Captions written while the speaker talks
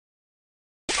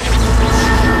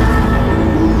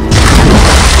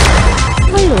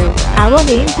Our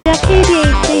names are Kdh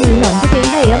Hyun and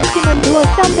Daehyum Kim and Dora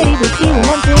somebody to see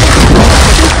woman doing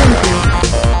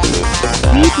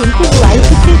we don't like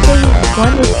to say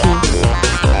one OP.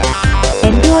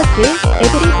 And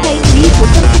every time we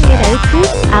bottom criminals,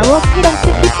 our parents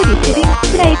keep receiving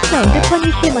sprites and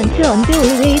punishment and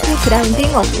always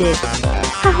grounding us.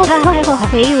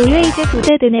 They always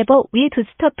said never we to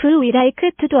stop we like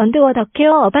to do and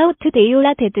care about they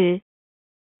are dead.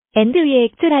 And we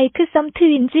act like some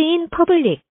twins in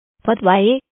public. But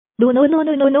why? No.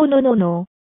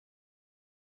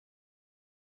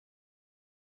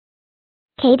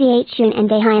 Kdh Hyun and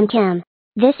Daehyum Kim.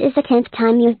 This is the 10th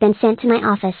time you've been sent to my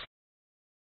office.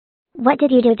 What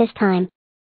did you do this time?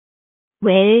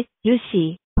 Well, you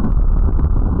see.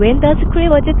 When the school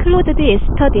was closed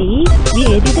yesterday, we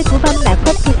added 2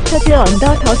 makeup posters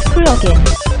under the school again.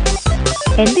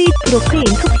 And it broke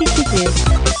into pieces.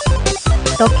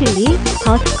 Luckily,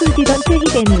 the school didn't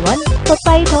hit anyone, but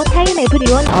by the time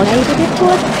everyone arrived to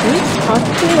school, the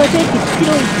school was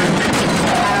destroyed.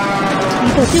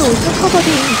 It was also covered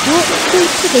in sweet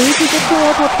days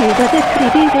for the builders to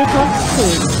rebuild the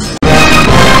school.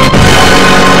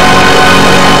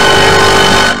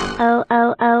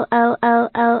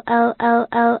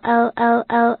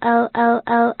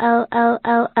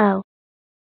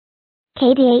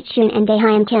 Kdh Hyun and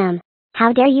Daehyum Kim.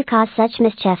 How dare you cause such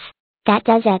mischief? That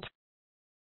does it.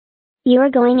 You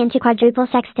are going into quadruple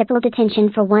sextuple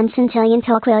detention for 1 centillion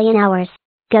trillion hours.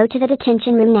 Go to the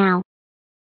detention room now.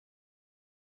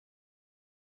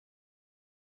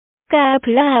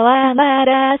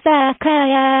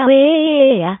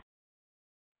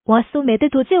 Was so mad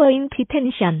dojo in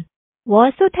detention.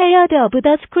 Was so tired of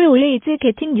the school always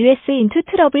getting us into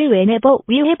trouble whenever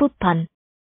we have fun.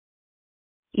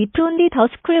 If only the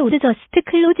school would just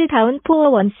close down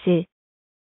for once.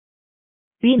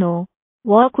 We know.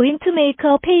 We're going to make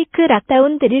a fake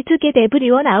lockdown drill to get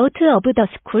everyone out of the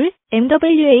school.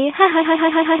 MWA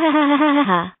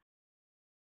하하하하하하하하하.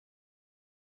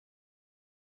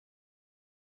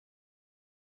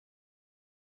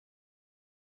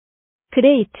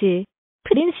 Great.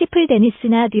 Principal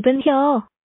Dennis나 Niven here.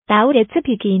 Now let's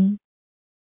begin.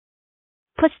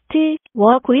 First,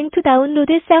 we're going to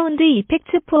download sound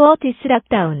effects for this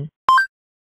lockdown.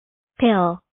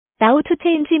 There. Now to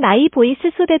change my voice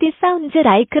so that it sounds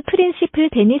like Principal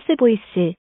Dennis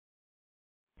voice.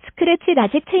 Scratch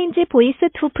Logic change voice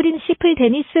to Principal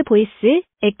Dennis voice.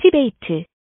 Activate.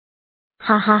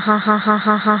 Ha ha ha ha ha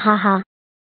ha ha ha ha.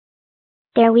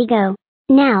 There we go.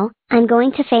 Now, I'm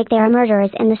going to fake there are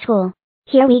murderers in the school.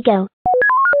 Here we go.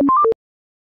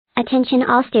 Attention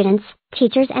all students,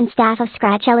 teachers and staff of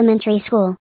Scratch Elementary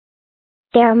School.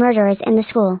 There are murderers in the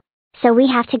school. So we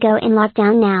have to go in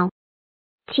lockdown now.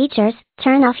 Teachers,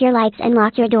 turn off your lights and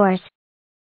lock your doors.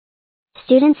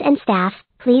 Students and staff,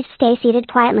 please stay seated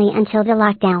quietly until the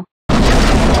lockdown. Oh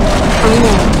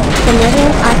no, the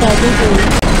murderers are begging me.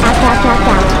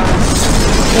 Out.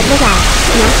 It was out,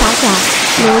 not out.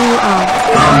 Knowing you all.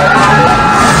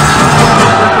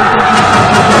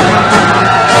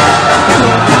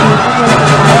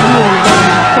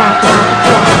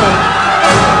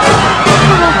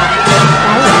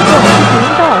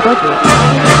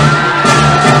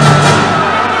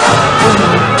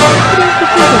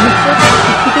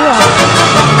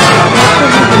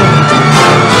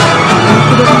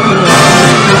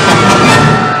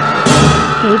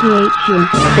 Kdh Hyun,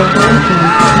 Daehyum Kim,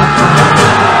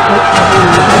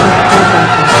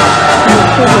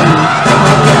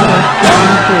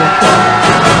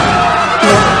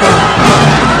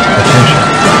 Attention,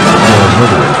 there are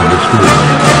murderers in the school.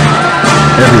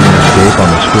 Everyone escape on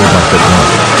the school bus at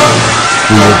once.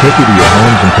 We will take you to your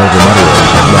homes until the murderers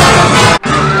have left.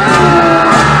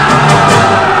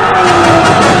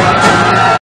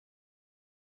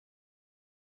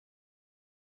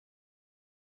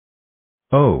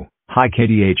 Oh, hi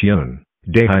Kdh Hyun,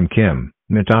 Daehyum Kim,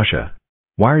 Natasha.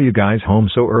 Why are you guys home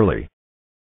so early?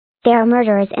 There are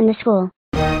murderers in the school.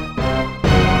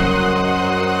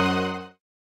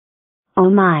 Oh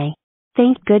my.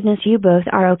 Thank goodness you both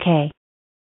are okay.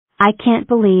 I can't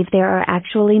believe there are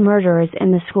actually murderers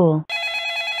in the school.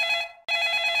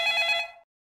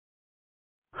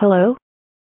 Hello?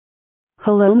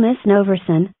 Hello Miss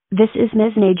Noverson, this is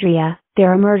Ms. Nadria.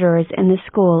 There are murderers in the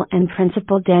school and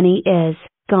Principal Denny is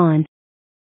gone.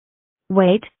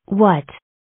 Wait, what?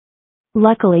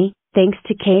 Luckily, thanks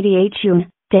to Kdh Hyun,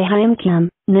 Daehyum Kim,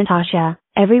 Natasha,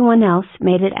 everyone else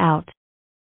made it out.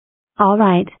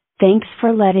 Alright, thanks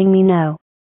for letting me know.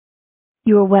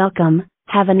 You're welcome,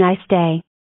 have a nice day.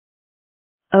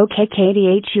 Okay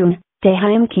Kdh Hyun,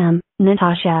 Daehyum Kim,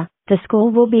 Natasha, the school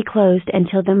will be closed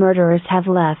until the murderers have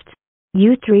left.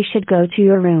 You three should go to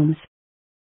your rooms.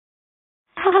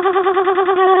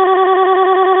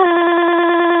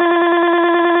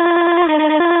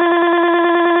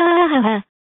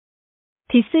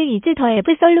 This is the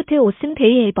absolute awesome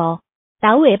day ever.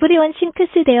 Now everyone thinks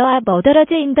they are murderers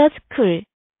in the school.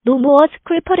 No more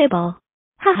school forever.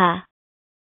 Haha.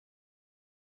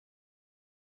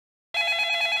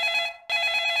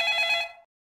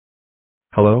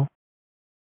 Hello?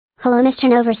 Hello, Mr.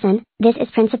 Noverson, this is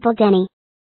Principal Denny.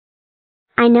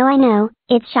 I know,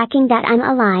 it's shocking that I'm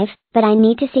alive, but I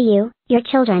need to see you, your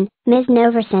children, Ms.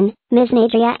 Noverson, Ms.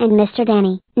 Nadria and Mr.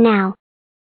 Danny, now.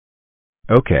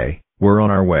 Okay, we're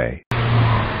on our way.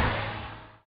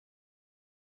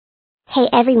 Hey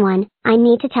everyone, I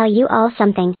need to tell you all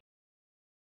something.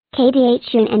 Kdh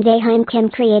Hyun and Daehyum Kim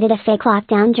created a fake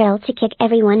lockdown drill to kick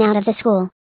everyone out of the school.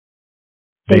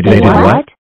 They did what?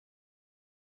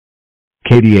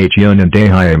 Kdh Hyun and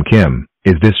Daehyum Kim,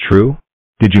 is this true?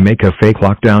 Did you make a fake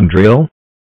lockdown drill?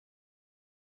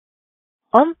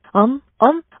 No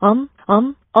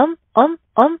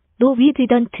we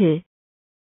didn't.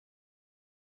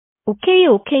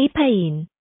 Okay, fine.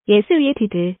 Yes, we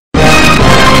did.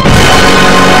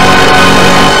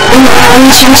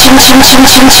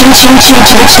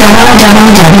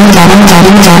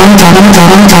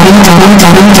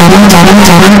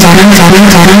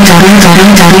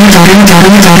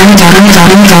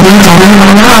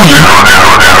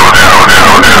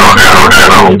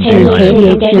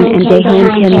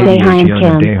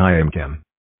 Daehyum Kim.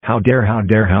 How dare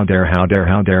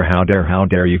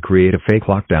you create a fake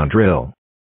lockdown drill?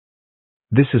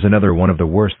 This is another one of the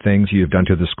worst things you've done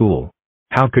to the school.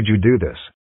 How could you do this?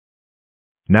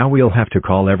 Now we'll have to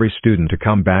call every student to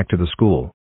come back to the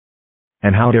school.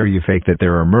 And how dare you fake that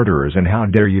there are murderers, and how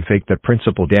dare you fake that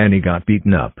Principal Danny got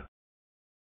beaten up?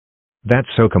 That's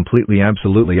so completely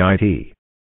absolutely it.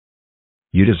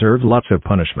 You deserve lots of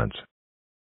punishments.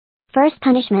 First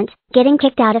punishment, getting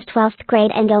kicked out of 12th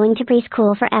grade and going to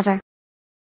preschool forever.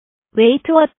 Wait,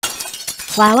 what?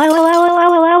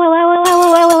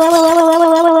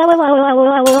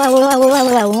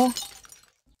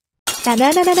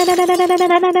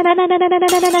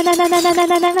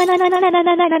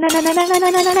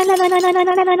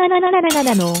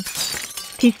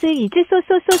 This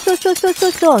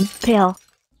is so unfair.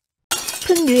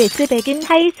 Put US back in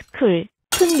high school.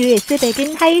 Put US back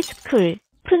in high school.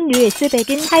 Put US back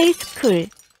in high school.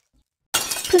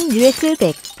 Put US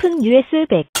back. Put US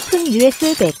back. Put US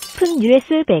back. Put US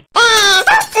back.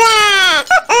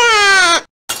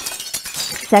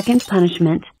 Second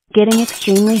punishment, getting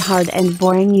extremely hard and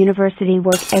boring university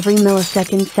work every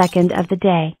second of the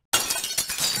day.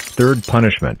 Third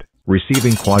punishment,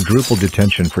 receiving quadruple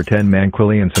detention for 10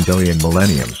 manquillion centillion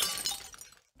millenniums.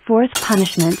 Fourth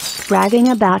punishment, bragging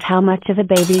about how much of a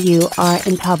baby you are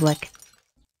in public.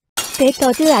 That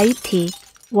does IT.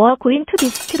 We're going to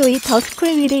destroy the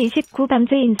school with 29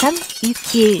 밤새 인삼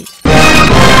 21.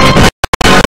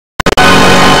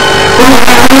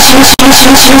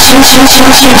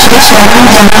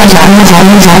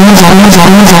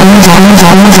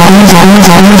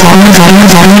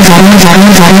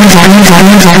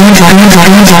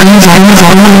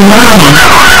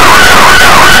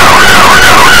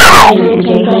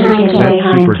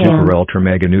 That's super duper ultra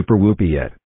mega nooper whoopie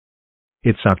yet.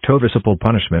 It's Octoversible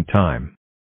punishment time.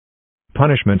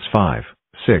 Punishments 5,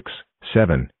 6,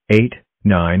 7, 8,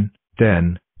 9,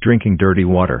 10, drinking dirty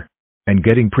water, and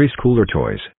getting preschooler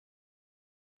toys.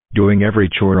 Doing every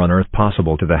chore on earth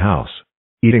possible to the house,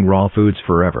 eating raw foods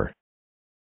forever,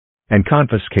 and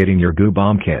confiscating your goo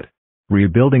bomb kit,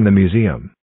 rebuilding the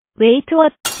museum. Wait,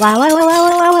 what?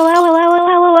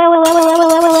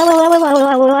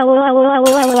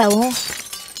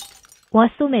 Was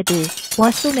so mad.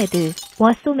 Was so mad.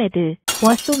 Was so mad.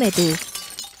 Was so mad.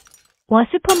 Was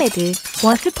super mad.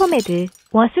 Was super mad.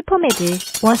 Was super mad.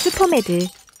 Was super mad.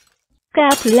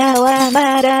 까불라와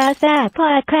말아사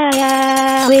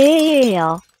파카야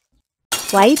왜요?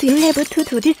 Why do you have to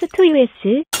do this to US?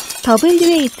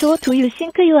 WHO do you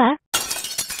think you are?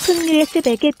 Put US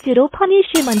baguette로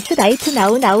punishment right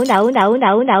now.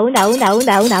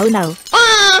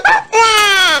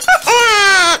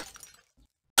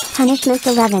 Punishments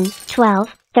 11, 12,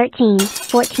 13,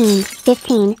 14,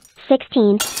 15,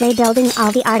 16, rebuilding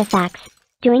all the artifacts.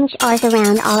 Doing chores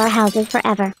around all our houses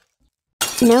forever.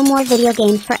 No more video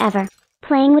games forever.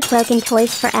 Playing with broken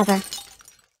toys forever.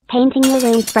 Painting your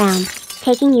rooms brown.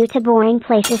 Taking you to boring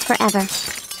places forever.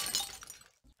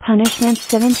 Punishments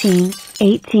 17,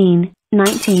 18,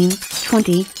 19,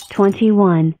 20,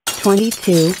 21,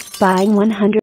 22, buying 100